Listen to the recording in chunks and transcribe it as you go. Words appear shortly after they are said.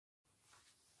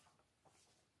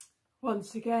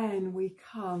Once again we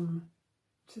come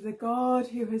to the God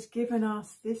who has given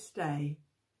us this day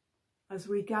as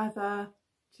we gather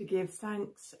to give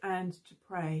thanks and to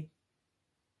pray.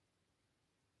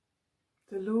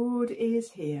 The Lord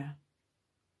is here.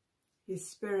 His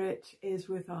Spirit is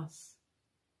with us.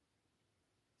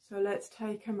 So let's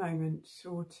take a moment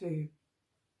or two,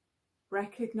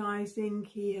 recognizing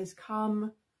He has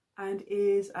come and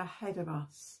is ahead of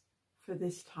us for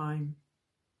this time.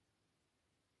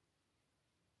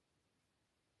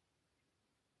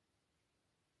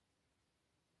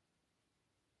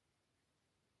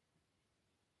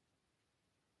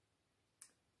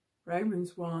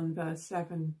 Romans 1 verse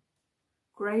 7.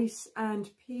 Grace and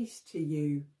peace to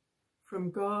you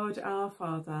from God our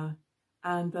Father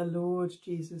and the Lord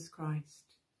Jesus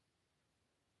Christ.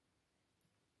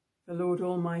 The Lord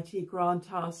Almighty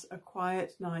grant us a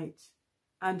quiet night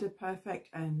and a perfect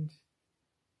end.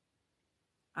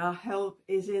 Our help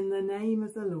is in the name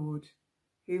of the Lord,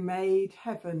 who made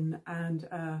heaven and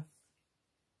earth.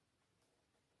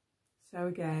 So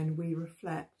again we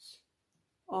reflect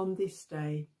on this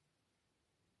day,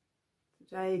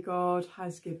 the day God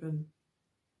has given,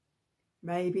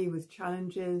 maybe with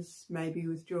challenges, maybe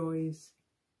with joys,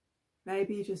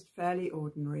 maybe just fairly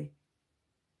ordinary.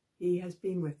 He has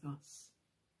been with us.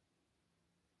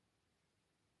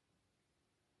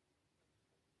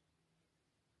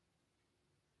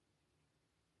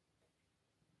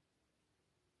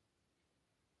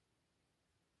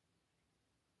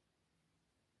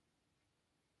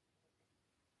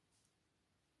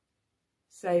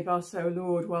 Save us, O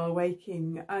Lord, while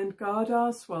waking, and guard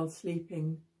us while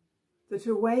sleeping, that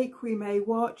awake we may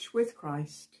watch with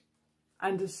Christ,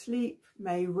 and asleep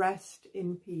may rest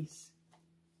in peace.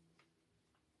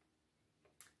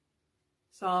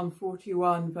 Psalm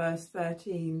 41 verse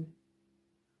 13.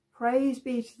 Praise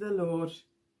be to the Lord,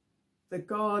 the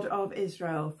God of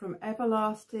Israel, from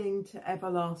everlasting to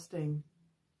everlasting.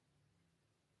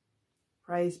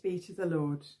 Praise be to the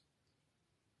Lord,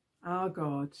 our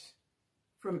God,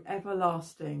 from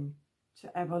everlasting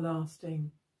to everlasting.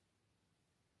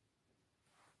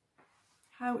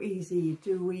 How easy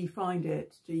do we find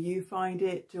it? Do you find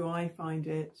it? Do I find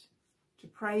it? To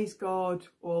praise God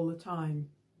all the time.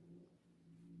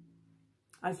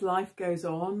 As life goes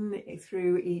on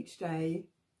through each day,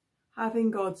 having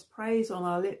God's praise on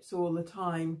our lips all the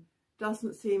time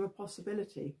doesn't seem a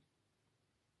possibility.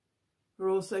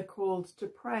 We're also called to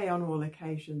pray on all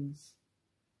occasions.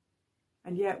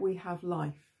 And yet we have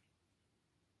life.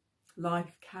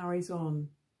 Life carries on.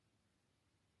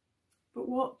 But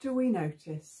what do we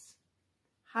notice?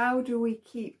 How do we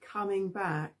keep coming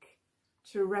back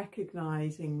to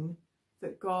recognizing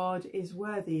that God is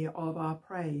worthy of our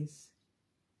praise?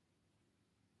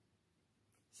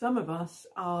 Some of us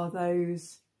are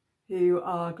those who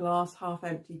are glass half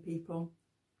empty people.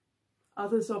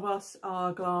 Others of us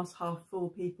are glass half full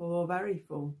people, or very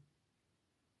full.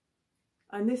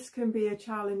 And this can be a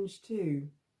challenge too.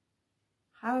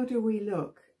 How do we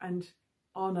look and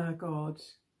honour God,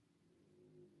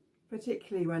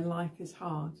 particularly when life is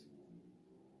hard?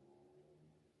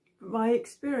 But my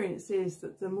experience is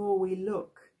that the more we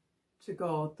look to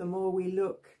God, the more we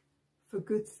look for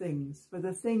good things, for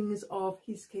the things of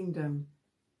His kingdom,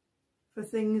 for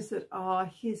things that are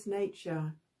His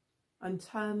nature, and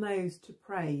turn those to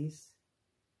praise,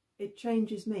 it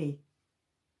changes me.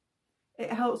 It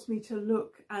helps me to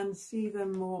look and see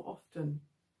them more often.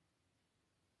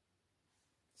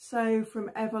 So from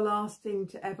everlasting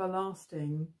to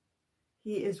everlasting,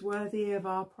 He is worthy of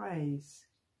our praise.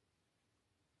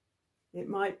 It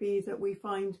might be that we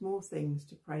find more things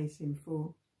to praise Him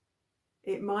for.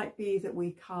 It might be that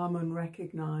we come and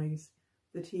recognise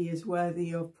that He is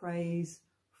worthy of praise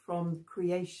from the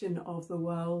creation of the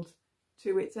world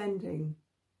to its ending,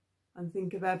 and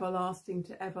think of everlasting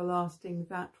to everlasting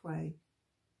that way.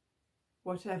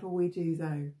 Whatever we do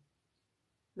though,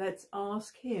 let's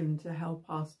ask Him to help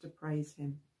us to praise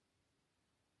Him,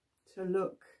 to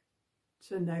look,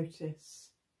 to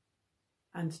notice,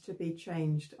 and to be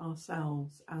changed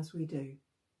ourselves as we do.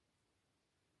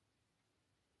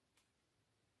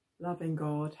 Loving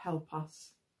God, help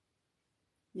us.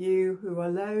 You who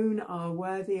alone are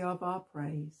worthy of our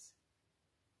praise.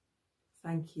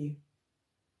 Thank you.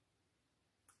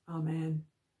 Amen.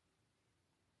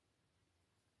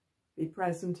 Be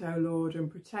present, O Lord, and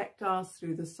protect us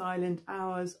through the silent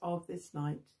hours of this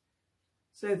night,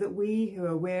 so that we who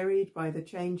are wearied by the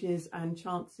changes and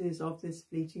chances of this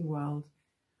fleeting world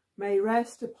may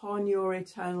rest upon your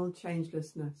eternal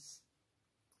changelessness.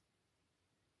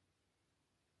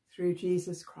 Through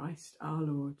Jesus Christ our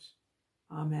Lord.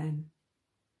 Amen.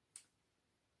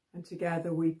 And And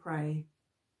together we pray.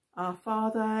 Our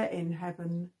Father in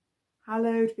heaven,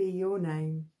 hallowed be your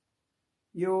name.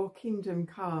 Your kingdom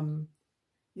come,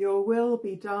 your will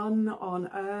be done on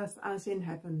earth as in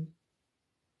heaven.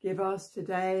 Give us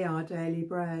today our daily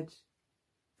bread.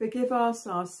 Forgive us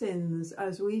our sins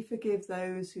as we forgive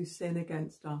those who sin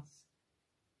against us.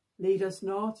 Lead us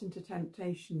not into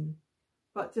temptation,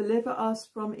 but deliver us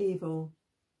from evil.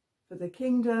 For the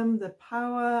kingdom, the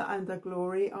power and the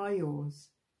glory are yours,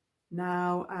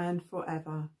 now and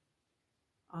forever.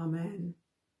 Amen.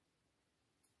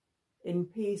 In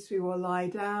peace we will lie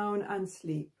down and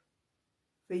sleep,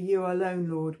 for you alone,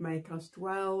 Lord, make us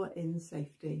dwell in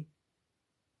safety.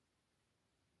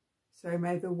 So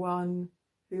may the one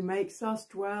who makes us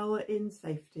dwell in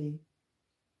safety,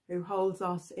 who holds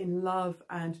us in love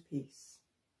and peace,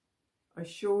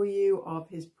 assure you of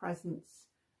his presence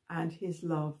and his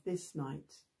love this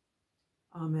night.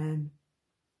 Amen.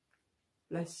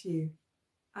 Bless you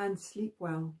and sleep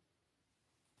well.